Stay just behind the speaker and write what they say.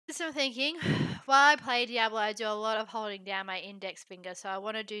some thinking. While I play Diablo, I do a lot of holding down my index finger, so I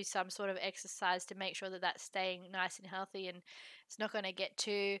want to do some sort of exercise to make sure that that's staying nice and healthy and it's not going to get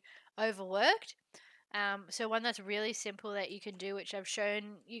too overworked. So one that's really simple that you can do, which I've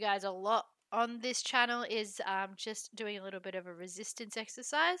shown you guys a lot on this channel, is just doing a little bit of a resistance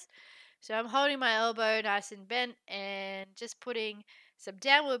exercise. So I'm holding my elbow nice and bent and just putting some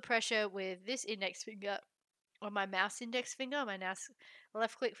downward pressure with this index finger on my mouse index finger, on my mouse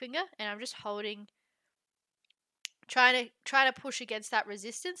left click finger, and I'm just holding, trying to push against that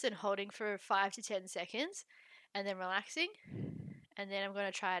resistance and holding for 5 to 10 seconds and then relaxing. And then I'm going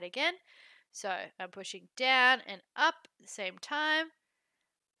to try it again. So I'm pushing down and up at the same time,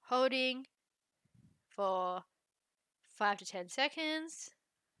 holding for 5 to 10 seconds,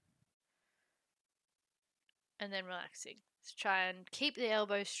 and then relaxing. Let's try and keep the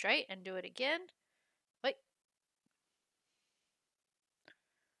elbow straight and do it again. Wait.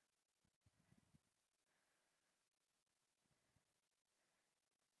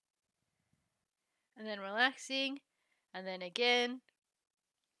 And then relaxing, and then again.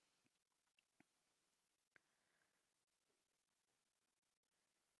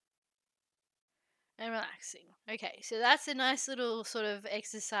 And relaxing. Okay, so that's a nice little sort of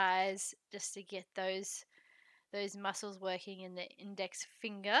exercise just to get those muscles working in the index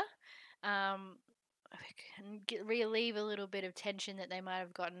finger. Relieve a little bit of tension that they might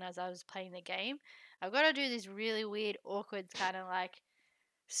have gotten as I was playing the game. I've got to do this really weird, awkward kind of like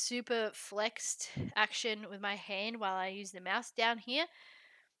super flexed action with my hand while I use the mouse down here.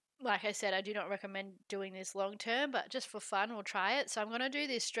 Like I said, I do not recommend doing this long term, but just for fun, we'll try it. So I'm going to do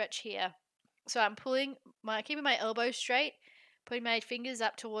this stretch here. So I'm keeping my elbow straight, putting my fingers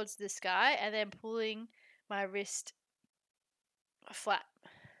up towards the sky, and then pulling my wrist flat.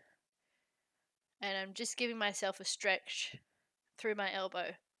 And I'm just giving myself a stretch through my elbow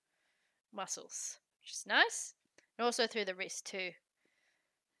muscles, which is nice. And also through the wrist too.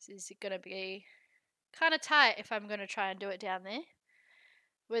 This is going to be kind of tight if I'm going to try and do it down there.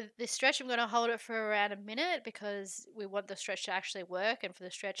 With this stretch, I'm going to hold it for around a minute because we want the stretch to actually work and for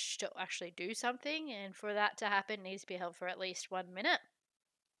the stretch to actually do something. And for that to happen, it needs to be held for at least 1 minute.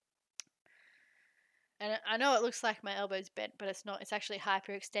 And I know it looks like my elbow's bent, but it's not. It's actually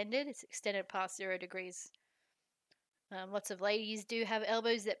hyperextended. It's extended past 0 degrees. Lots of ladies do have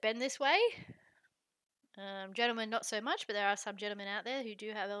elbows that bend this way. Gentlemen, not so much, but there are some gentlemen out there who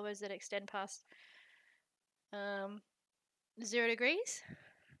do have elbows that extend past 0 degrees.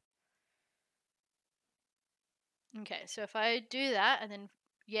 Okay, so if I do that and then,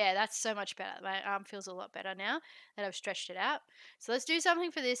 yeah, that's so much better. My arm feels a lot better now that I've stretched it out. So let's do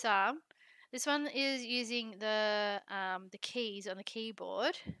something for this arm. This one is using the keys on the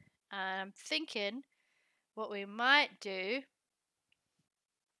keyboard. I'm thinking what we might do,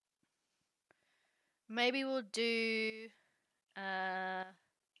 maybe we'll do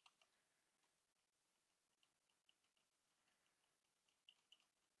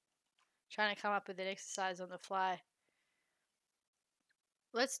trying to come up with an exercise on the fly.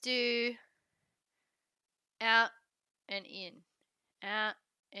 Let's do out and in, out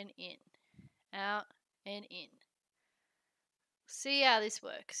and in, out and in. See how this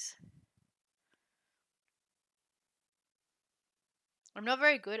works. I'm not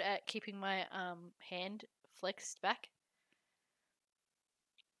very good at keeping my hand flexed back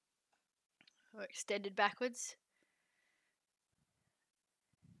or extended backwards.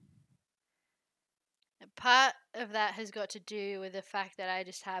 And part of that has got to do with the fact that I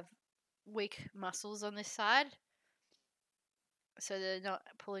just have weak muscles on this side, so they're not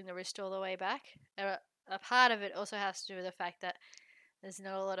pulling the wrist all the way back. A part of it also has to do with the fact that there's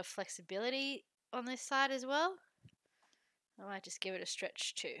not a lot of flexibility on this side as well. I might just give it a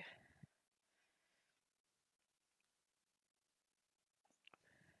stretch too.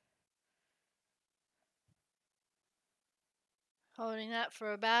 Holding that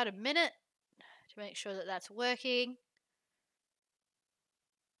for about a minute to make sure that that's working.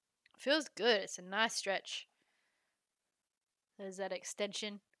 Feels good. It's a nice stretch. There's that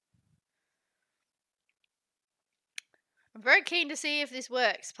extension. I'm very keen to see if this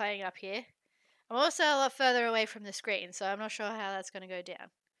works playing up here. I'm also a lot further away from the screen, so I'm not sure how that's going to go down.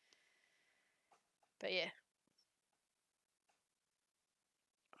 But yeah.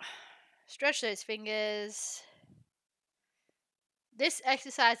 Stretch those fingers. This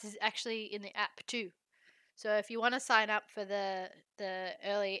exercise is actually in the app too. So if you want to sign up for the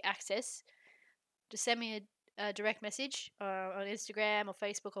early access, just send me a direct message on Instagram or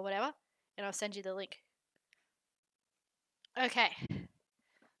Facebook or whatever, and I'll send you the link. Okay.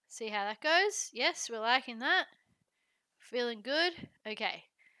 See how that goes. Yes, we're liking that. Feeling good. Okay.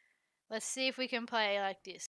 Let's see if we can play like this.